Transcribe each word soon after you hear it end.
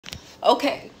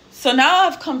Okay, so now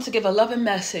I've come to give a loving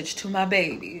message to my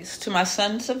babies, to my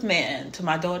sons of man, to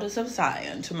my daughters of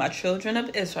Zion, to my children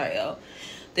of Israel.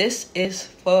 This is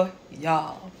for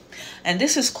y'all. And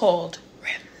this is called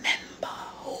Remember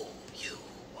Who You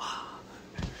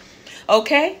Are.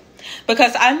 Okay?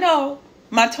 Because I know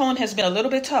my tone has been a little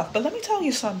bit tough, but let me tell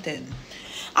you something.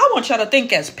 I want y'all to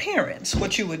think as parents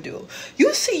what you would do.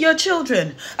 You see your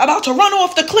children about to run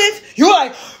off the cliff, you're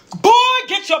like, boy,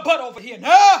 get your butt over here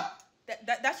now.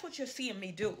 That's what you're seeing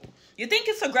me do. You think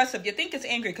it's aggressive. You think it's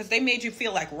angry because they made you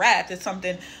feel like wrath is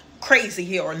something crazy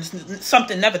here or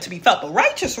something never to be felt. But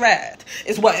righteous wrath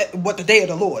is what the day of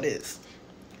the Lord is.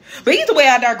 But either way,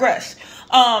 I digress.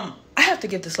 I have to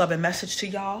give this loving message to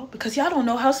y'all because y'all don't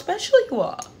know how special you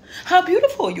are, how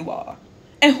beautiful you are,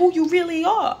 and who you really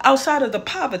are outside of the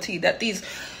poverty that these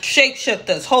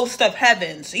shapeshifters, hosts of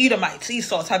heavens, Edomites,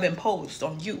 Esau's have imposed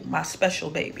on you, my special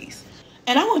babies.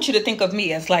 And I want you to think of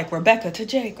me as like Rebecca to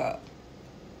Jacob.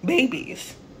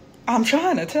 Babies, I'm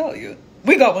trying to tell you,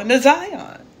 we going to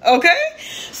Zion, okay?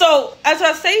 So as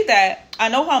I say that, I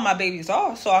know how my babies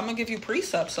are, so I'm going to give you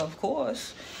precepts, of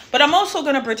course. But I'm also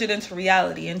going to bridge it into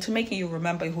reality, into making you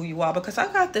remember who you are. Because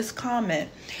I got this comment,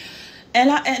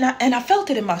 and I felt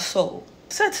it in my soul.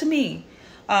 It said to me,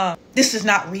 this is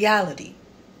not reality.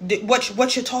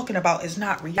 What you're talking about is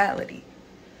not reality.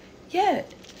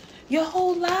 Yet, your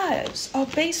whole lives are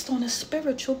based on a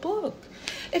spiritual book.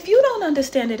 If you don't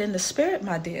understand it in the spirit,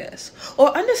 my dears, or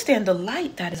understand the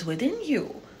light that is within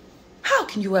you, how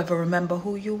can you ever remember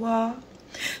who you are?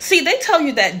 See, they tell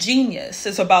you that genius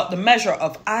is about the measure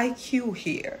of IQ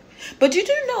here. But you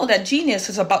do know that genius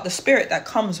is about the spirit that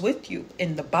comes with you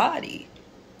in the body.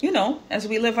 You know, as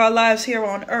we live our lives here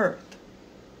on earth.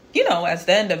 You know, as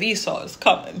the end of Esau is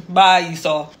coming by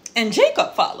Esau. And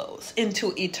Jacob follows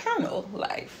into eternal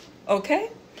life. Okay?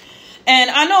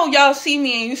 And I know y'all see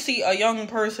me and you see a young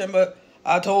person, but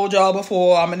I told y'all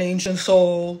before, I'm an ancient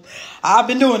soul. I've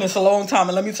been doing this a long time,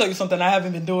 and let me tell you something, I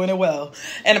haven't been doing it well.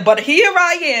 But here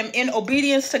I am in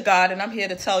obedience to God, and I'm here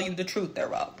to tell you the truth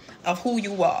thereof, of who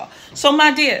you are. So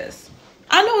my dears,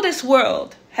 I know this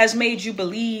world has made you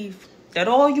believe that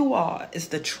all you are is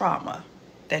the trauma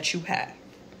that you have.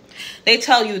 They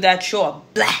tell you that you're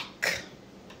black.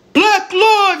 Black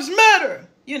lives matter.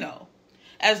 You know,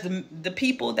 as the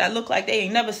people that look like they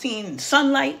ain't never seen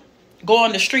sunlight go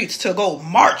on the streets to go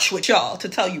march with y'all to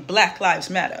tell you Black Lives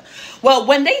Matter. Well,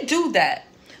 when they do that,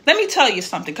 let me tell you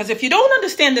something, because if you don't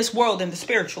understand this world and the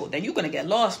spiritual, then you're going to get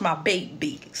lost, my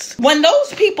babies. When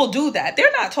those people do that,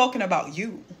 they're not talking about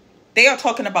you. They are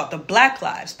talking about the black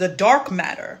lives, the dark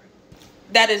matter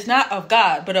that is not of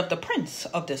God, but of the prince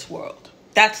of this world.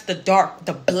 That's the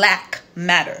black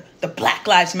matter, the Black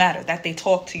Lives Matter that they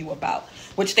talk to you about,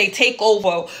 which they take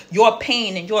over your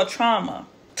pain and your trauma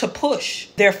to push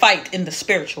their fight in the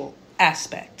spiritual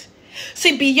aspect.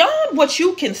 See, beyond what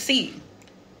you can see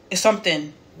is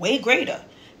something way greater.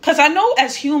 Because I know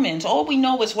as humans, all we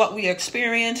know is what we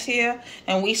experience here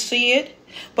and we see it.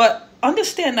 But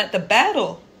understand that the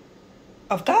battle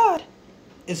of God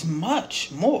is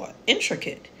much more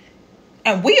intricate.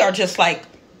 And we are just like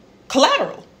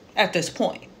collateral at this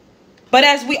point. But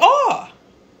as we are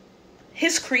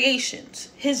his creations,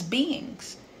 his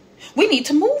beings, we need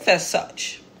to move as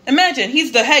such. Imagine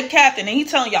he's the head captain and he's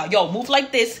telling y'all, yo, move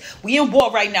like this. We in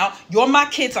war right now. You're my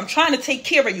kids. I'm trying to take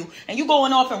care of you. And you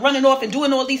going off and running off and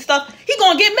doing all these stuff. He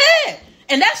gonna get mad.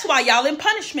 And that's why y'all in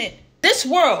punishment. This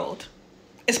world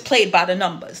is played by the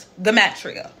numbers, the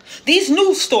matria. These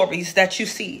news stories that you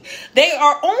see, they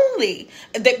are only,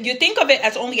 you think of it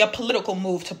as only a political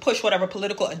move to push whatever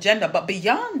political agenda. But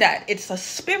beyond that, it's a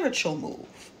spiritual move.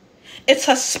 It's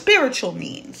a spiritual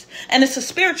means, and it's a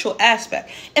spiritual aspect.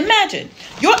 Imagine,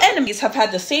 your enemies have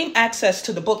had the same access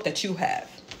to the book that you have.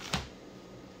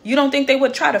 You don't think they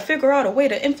would try to figure out a way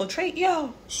to infiltrate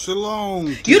y'all?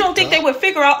 Shalom. You don't think they would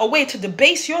figure out a way to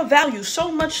debase your value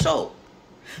so much so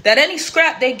that any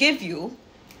scrap they give you,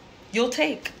 you'll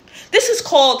take? This is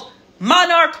called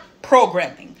monarch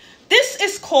programming. This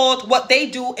is called what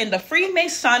they do in the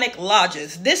Freemasonic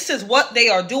lodges. This is what they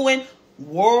are doing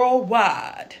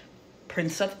worldwide.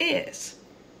 Prince of Is.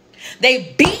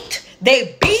 They beat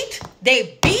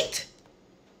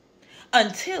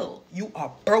until you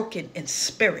are broken in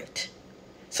spirit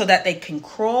so that they can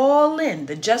crawl in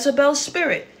the Jezebel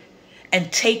spirit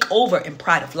and take over in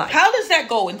pride of life. How does that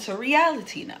go into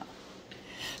reality now?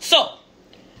 So,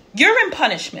 you're in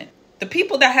punishment. The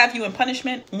people that have you in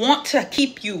punishment want to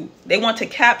keep you. They want to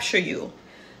capture you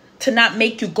to not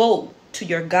make you go to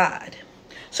your God.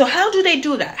 So how do they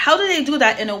do that? How do they do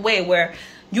that in a way where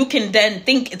you can then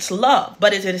think it's love,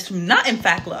 but it is not in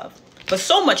fact love? but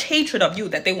so much hatred of you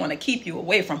that they want to keep you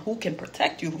away from who can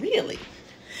protect you, really.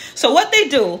 So what they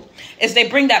do is they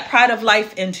bring that pride of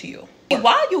life into you.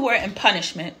 While you were in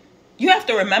punishment, you have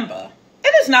to remember,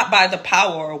 it is not by the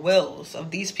power or wills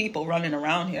of these people running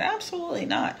around here. Absolutely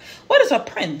not. What is a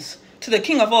prince to the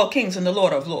King of all kings and the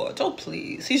Lord of lords? Oh,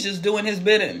 please. He's just doing his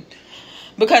bidding.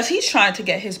 Because he's trying to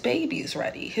get his babies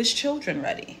ready, his children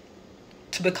ready,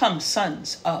 to become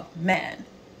sons of man,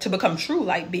 to become true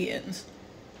light beings.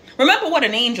 Remember what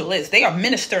an angel is. They are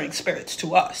ministering spirits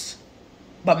to us.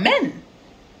 But men,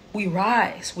 we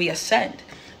rise, we ascend.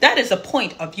 That is the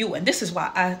point of you. And this is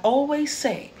why I always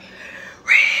say,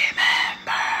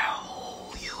 remember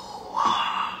who you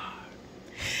are.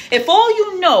 If all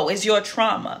you know is your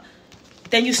trauma,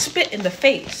 then you spit in the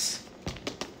face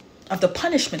of the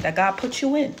punishment that God put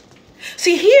you in.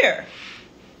 See, here,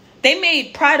 they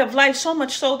made pride of life so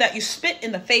much so that you spit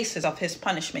in the faces of his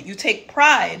punishment. You take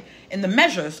pride in the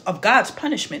measures of God's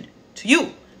punishment to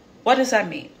you. What does that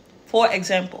mean? For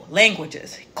example,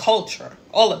 languages, culture,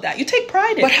 all of that. You take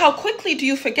pride in it. But how quickly do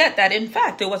you forget that, in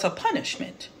fact, it was a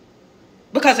punishment?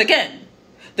 Because again,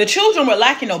 the children were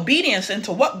lacking obedience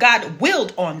into what God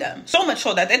willed on them. So much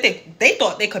so that they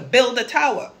thought they could build a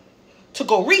tower to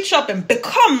go reach up and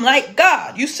become like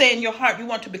God. You say in your heart you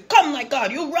want to become like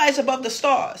God. You rise above the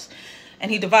stars. And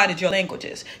he divided your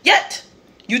languages. Yet,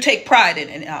 you take pride in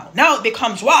it now. Now it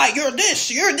becomes, why, you're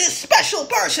this special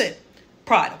person.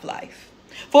 Pride of life.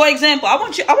 For example, I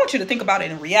want you to think about it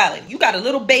in reality. You got a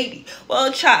little baby, well,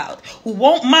 a child, who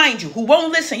won't mind you, who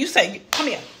won't listen. You say, come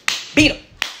here, beat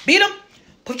him,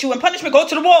 put you in punishment, go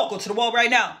to the wall right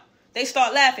now. They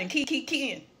start laughing,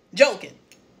 keying, joking.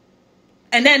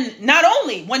 And then not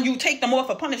only when you take them off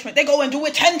of punishment, they go and do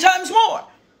it 10 times more.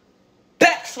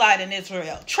 Backsliding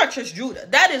Israel, treacherous Judah.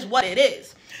 That is what it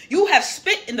is. You have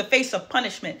spit in the face of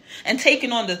punishment and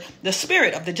taken on the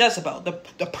spirit of the Jezebel,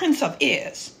 the prince of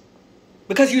ears.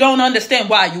 Because you don't understand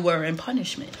why you were in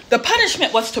punishment. The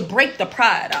punishment was to break the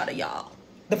pride out of y'all.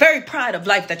 The very pride of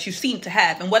life that you seem to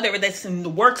have. And whether it's in the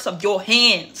works of your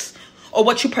hands or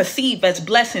what you perceive as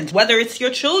blessings, whether it's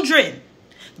your children,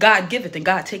 God giveth and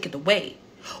God taketh away.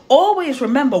 Always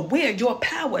remember where your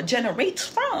power generates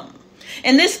from.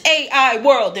 In this AI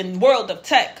world and world of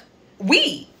tech,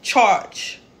 we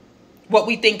charge what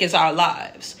we think is our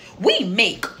lives. We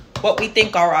make what we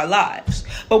think are our lives,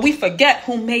 but we forget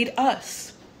who made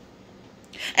us.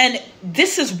 And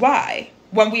this is why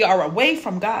when we are away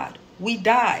from God, we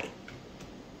die.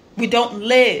 We don't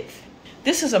live.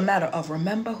 This is a matter of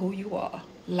remember who you are.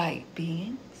 Light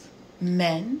beings,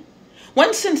 men.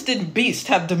 When since did beasts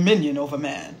have dominion over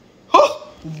man? Oh,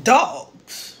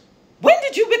 dogs. When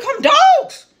did you become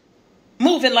dogs?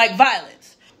 Moving like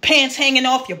violence, pants hanging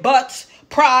off your butts,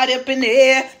 pride up in the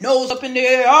air, nose up in the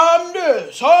air. I'm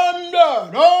this, I'm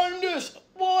that, I'm this.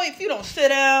 Boy, if you don't sit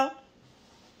down,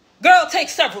 girl, take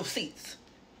several seats.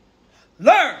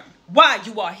 Learn why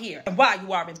you are here and why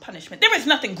you are in punishment. There is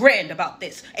nothing grand about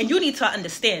this, and you need to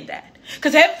understand that.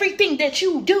 Because everything that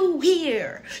you do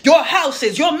here, your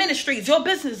houses, your ministries, your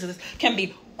businesses can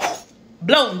be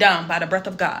blown down by the breath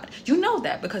of God. You know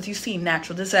that because you've seen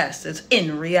natural disasters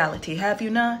in reality, have you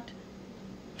not?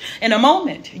 In a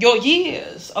moment, your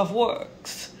years of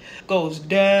works goes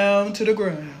down to the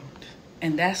ground.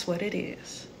 And that's what it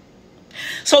is.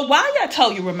 So why I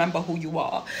tell you remember who you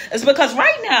are is because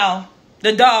right now,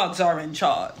 the dogs are in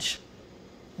charge.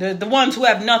 The ones who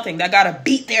have nothing, that got to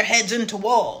beat their heads into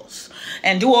walls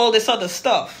and do all this other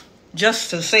stuff just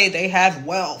to say they have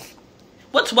wealth.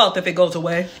 What's wealth if it goes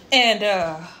away?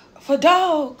 And for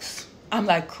dogs, I'm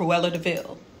like Cruella de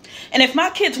Vil. And if my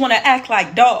kids want to act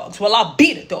like dogs, well, I'll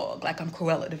beat a dog like I'm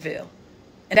Cruella de Vil.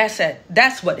 And that's it.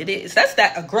 That's what it is. That's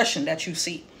that aggression that you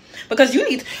see. Because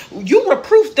you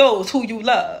reproof those who you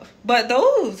love. But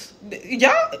those,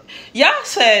 y'all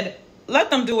said, let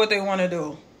them do what they want to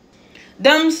do.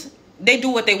 They do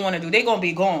what they want to do. They're going to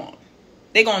be gone.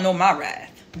 They're going to know my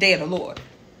wrath, day of the Lord.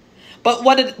 But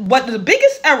what the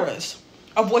biggest errors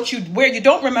of where you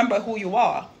don't remember who you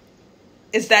are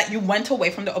is that you went away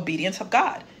from the obedience of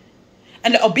God.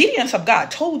 And the obedience of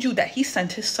God told you that he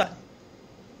sent his son.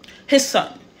 His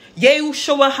son,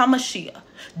 Yahushua HaMashiach,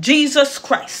 Jesus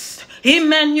Christ,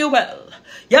 Emmanuel,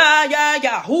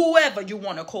 whoever you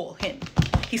want to call him.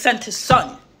 He sent his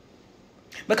son.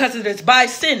 Because it is by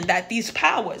sin that these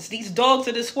powers, these dogs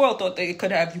of this world thought they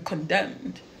could have you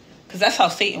condemned. Because that's how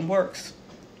Satan works.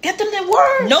 Get them their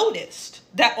word. Noticed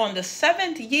that on the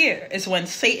 7th year is when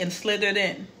Satan slithered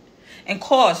in and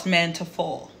caused man to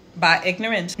fall by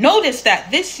ignorance. Notice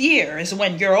that this year is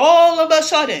when you're all of a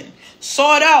sudden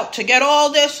sought out to get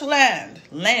all this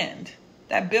land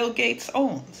that Bill Gates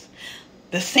owns.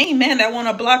 The same man that want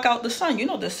to block out the sun. You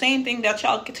know, the same thing that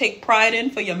y'all can take pride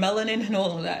in for your melanin and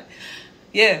all of that.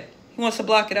 Yeah, he wants to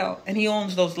block it out. And he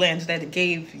owns those lands that it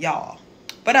gave y'all.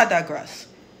 But I digress.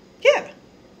 Yeah.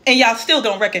 And y'all still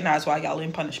don't recognize why y'all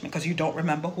in punishment, because you don't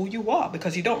remember who you are,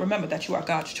 because you don't remember that you are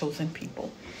God's chosen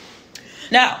people.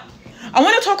 Now, I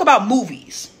want to talk about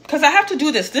movies, because I have to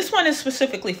do this. This one is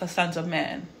specifically for sons of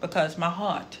man, because my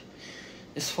heart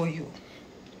is for you.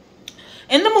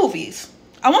 In the movies,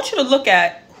 I want you to look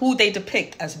at who they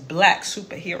depict as black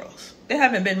superheroes. There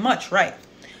haven't been much, right?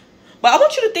 But I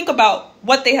want you to think about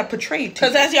what they have portrayed.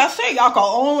 Because as y'all say, y'all can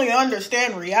only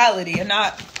understand reality and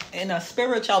not in a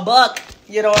spiritual book.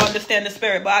 You don't understand the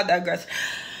spirit, but I digress.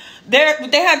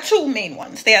 They had two main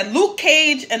ones. They had Luke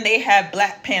Cage and they had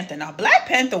Black Panther. Now, Black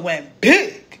Panther went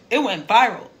big. It went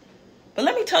viral. But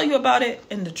let me tell you about it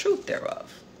and the truth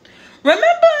thereof. Remember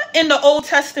in the Old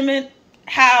Testament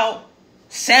how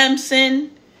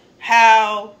Samson,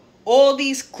 how all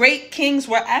these great kings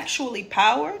were actually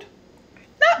powered?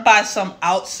 Not by some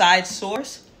outside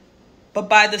source, but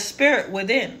by the spirit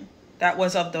within. That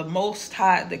was of the Most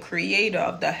High, the creator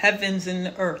of the heavens and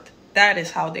the earth. That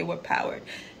is how they were powered.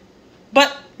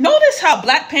 But notice how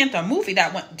Black Panther movie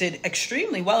did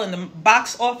extremely well in the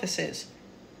box offices.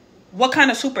 What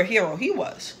kind of superhero he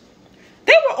was.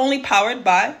 They were only powered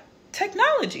by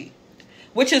technology,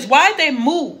 which is why they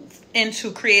move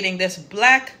into creating this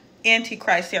black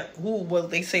antichrist here. Who will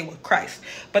they say was Christ?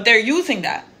 But they're using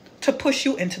that to push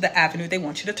you into the avenue they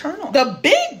want you to turn on. The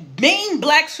big, main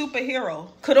black superhero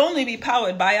could only be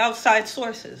powered by outside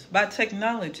sources, by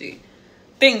technology,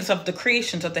 things of the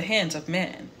creations of the hands of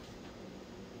man.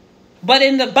 But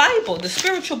in the Bible, the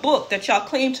spiritual book that y'all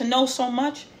claim to know so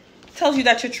much, tells you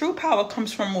that your true power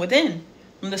comes from within,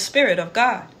 from the Spirit of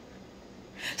God.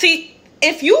 See,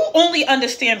 if you only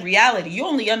understand reality, you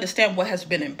only understand what has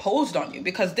been imposed on you,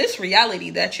 because this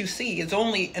reality that you see is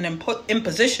only an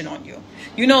imposition on you.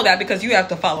 You know that because you have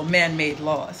to follow man-made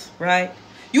laws, right?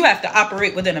 You have to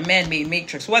operate within a man-made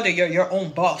matrix, whether you're your own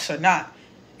boss or not.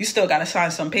 You still got to sign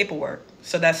some paperwork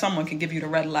so that someone can give you the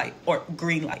red light or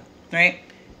green light, right?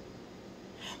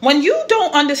 When you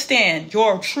don't understand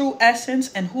your true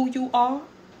essence and who you are,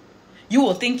 you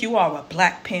will think you are a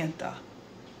Black Panther,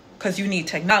 because you need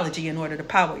technology in order to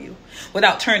power you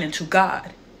without turning to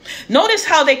God. Notice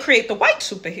how they create the white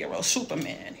superhero,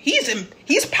 Superman.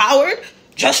 He's powered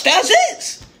just as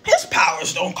is. His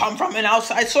powers don't come from an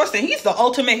outside source, and he's the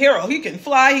ultimate hero. He can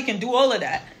fly, he can do all of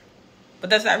that.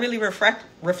 But does that really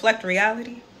reflect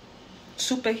reality?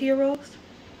 Superheroes?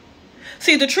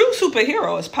 See, the true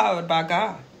superhero is powered by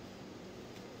God.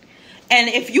 And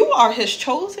if you are his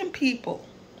chosen people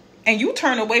and you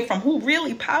turn away from who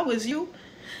really powers you,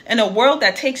 in a world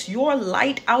that takes your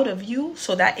light out of you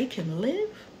so that it can live,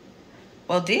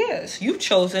 well, dears, you've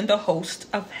chosen the host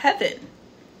of heaven,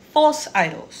 false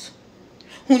idols,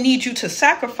 who need you to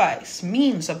sacrifice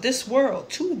means of this world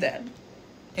to them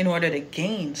in order to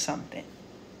gain something.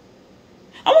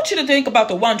 I want you to think about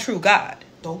the one true God.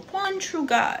 The one true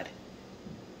God.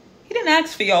 He didn't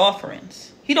ask for your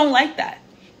offerings. He don't like that.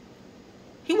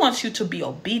 He wants you to be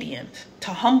obedient,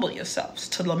 to humble yourselves,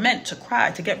 to lament, to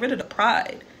cry, to get rid of the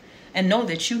pride, and know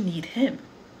that you need him.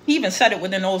 He even said it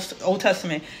within the Old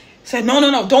Testament. He said,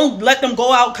 no, don't let them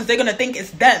go out because they're going to think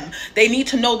it's them. They need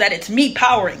to know that it's me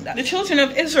powering them. The children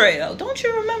of Israel, don't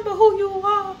you remember who you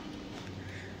are?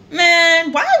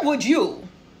 Man, why would you,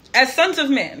 as sons of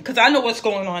men, because I know what's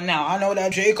going on now. I know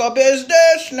that Jacob is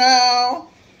this now,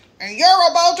 and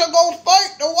you're about to go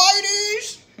fight the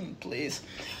whiteys. Please.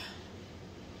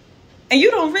 And you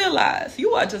don't realize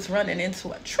you are just running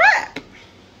into a trap.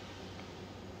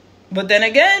 But then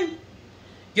again,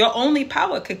 your only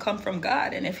power could come from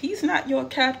God. And if he's not your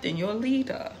captain, your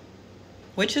leader,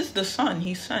 which is the son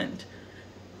he sent,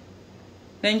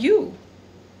 then you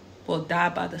will die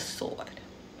by the sword.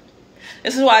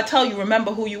 This is why I tell you,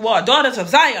 remember who you are. Daughters of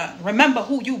Zion, remember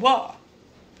who you are.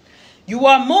 You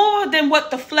are more than what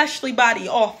the fleshly body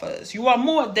offers. You are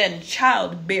more than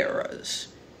child bearers.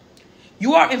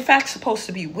 You are, in fact, supposed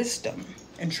to be wisdom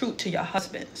and truth to your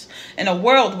husbands in a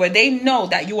world where they know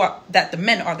that the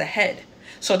men are the head.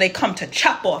 So they come to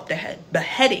chop off the head,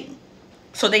 beheading.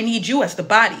 So they need you as the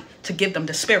body to give them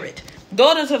the spirit.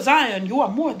 Daughters of Zion, you are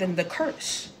more than the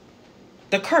curse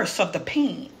of the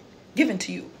pain given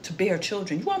to you to bear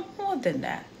children. You are more than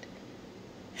that.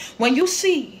 When you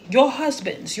see your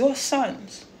husbands, your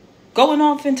sons going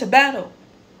off into battle,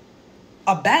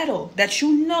 a battle that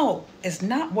you know is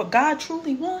not what God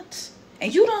truly wants,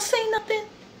 and you don't say nothing,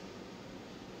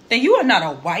 then you are not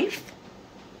a wife.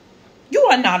 You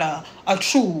are not a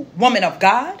true woman of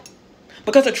God.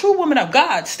 Because a true woman of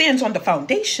God stands on the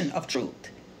foundation of truth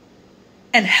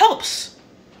and helps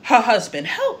her husband,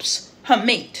 helps her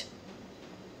mate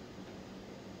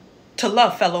to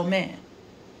love fellow men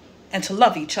and to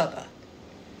love each other.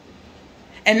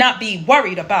 And not be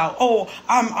worried about, oh,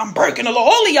 I'm breaking the law.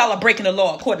 All of y'all are breaking the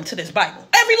law according to this Bible.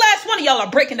 Every last one of y'all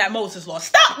are breaking that Moses law.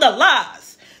 Stop the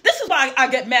lies. This is why I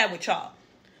get mad with y'all.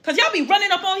 Because y'all be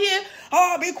running up on here.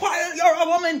 Oh, be quiet. You're a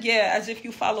woman. Yeah, as if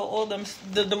you follow all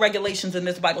the regulations in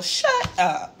this Bible. Shut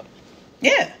up.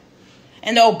 Yeah.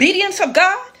 And the obedience of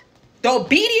God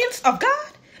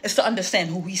is to understand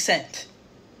who he sent.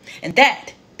 And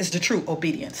that is the true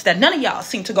obedience that none of y'all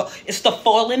seem to go. It's the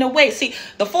falling away. See,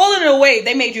 the falling away,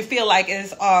 they made you feel like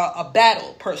it's a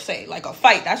battle per se, like a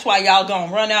fight. That's why y'all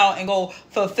gonna run out and go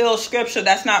fulfill scripture.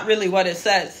 That's not really what it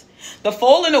says. The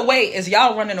falling away is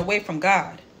y'all running away from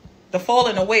God. The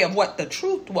falling away of what the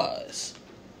truth was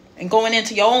and going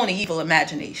into your own evil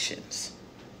imaginations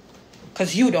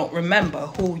because you don't remember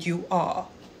who you are.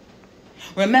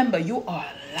 Remember, you are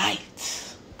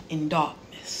light in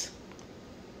darkness.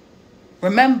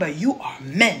 Remember, you are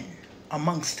men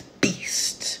amongst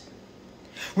beasts.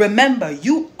 Remember,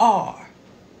 you are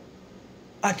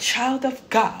a child of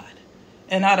God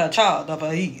and not a child of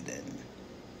a heathen.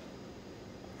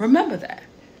 Remember that.